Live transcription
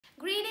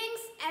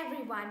Greetings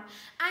everyone.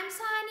 I'm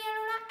Saranya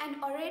Arora, an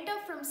orator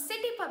from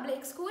City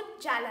Public School,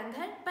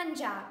 Jalandhar,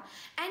 Punjab.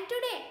 And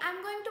today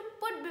I'm going to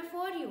put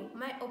before you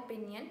my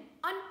opinion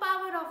on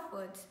power of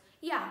words.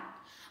 Yeah,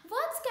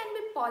 words can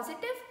be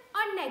positive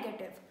or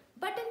negative,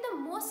 but in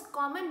the most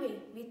common way,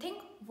 we think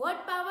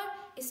word power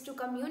is to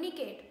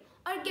communicate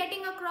or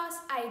getting across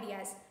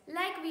ideas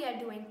like we are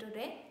doing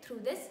today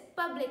through this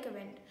public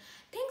event.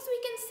 Things we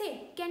can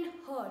say can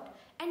hurt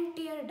and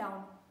tear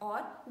down,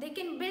 or they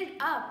can build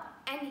up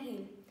and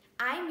heal.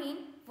 I mean,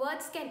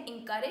 words can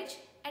encourage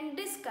and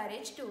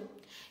discourage too.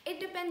 It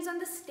depends on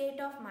the state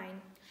of mind.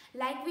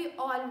 Like we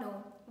all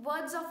know,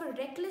 words of a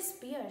reckless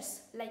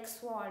pierce like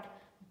sword,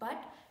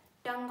 but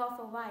tongue of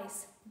a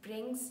wise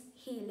brings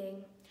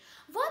healing.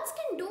 Words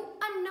can do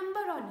a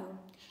number on you.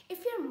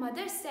 If your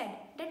mother said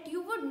that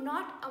you would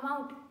not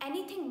amount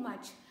anything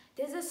much,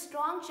 there's a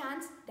strong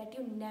chance that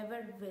you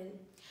never will.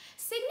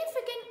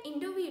 Significant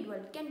individual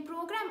can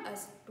program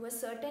us to a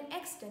certain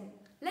extent.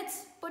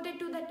 Let's put it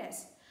to the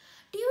test.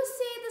 Do you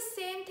say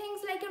the same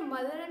things like your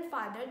mother and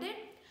father did?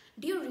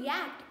 Do you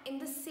react in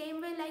the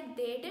same way like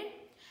they did?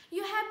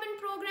 You have been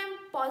programmed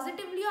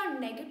positively or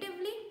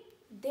negatively?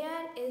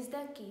 There is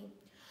the key.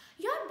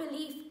 Your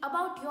belief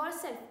about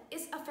yourself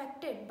is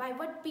affected by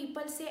what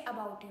people say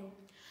about you.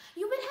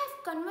 You will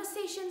have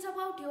conversations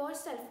about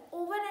yourself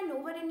over and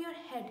over in your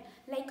head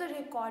like a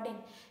recording,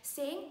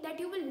 saying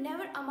that you will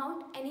never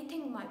amount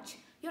anything much.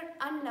 You're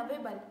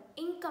unlovable,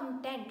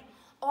 incompetent,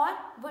 or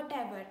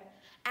whatever.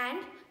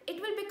 And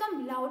it will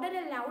become louder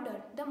and louder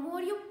the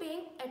more you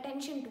pay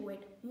attention to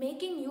it,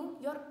 making you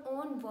your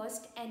own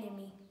worst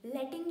enemy,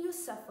 letting you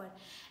suffer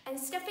and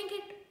stuffing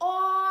it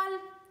all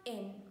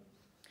in.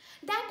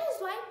 That is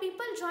why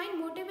people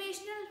join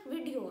motivational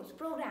videos,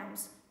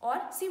 programs, or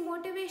see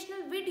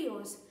motivational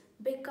videos,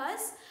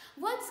 because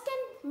words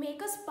can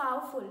make us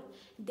powerful.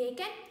 They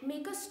can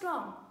make us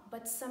strong,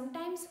 but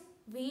sometimes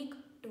weak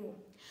too.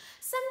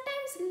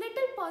 Sometimes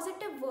little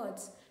positive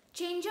words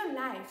change your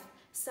life.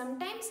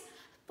 Sometimes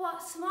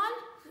small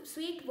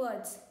sweet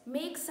words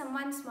make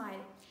someone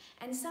smile.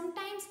 And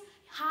sometimes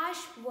harsh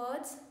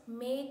words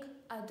make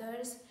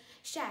others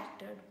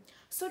shattered.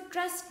 So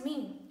trust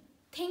me,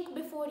 think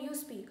before you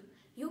speak.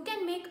 You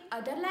can make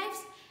other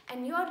lives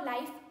and your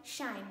life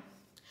shine.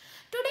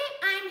 Today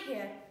I am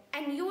here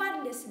and you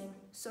are listening.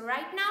 So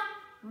right now,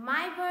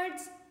 my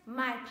words,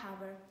 my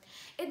power.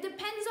 It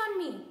depends on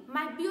me.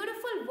 My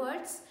beautiful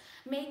words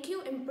make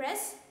you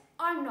impress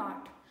or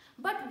not.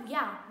 But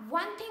yeah,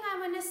 one thing I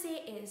want to say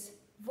is,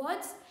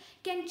 words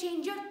can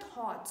change your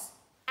thoughts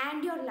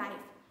and your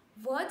life.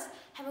 Words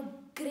have a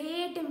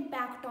great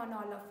impact on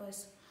all of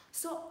us.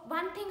 So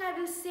one thing I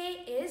will say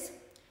is,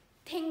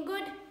 think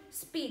good,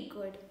 speak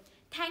good.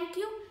 Thank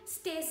you,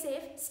 stay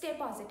safe, stay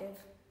positive.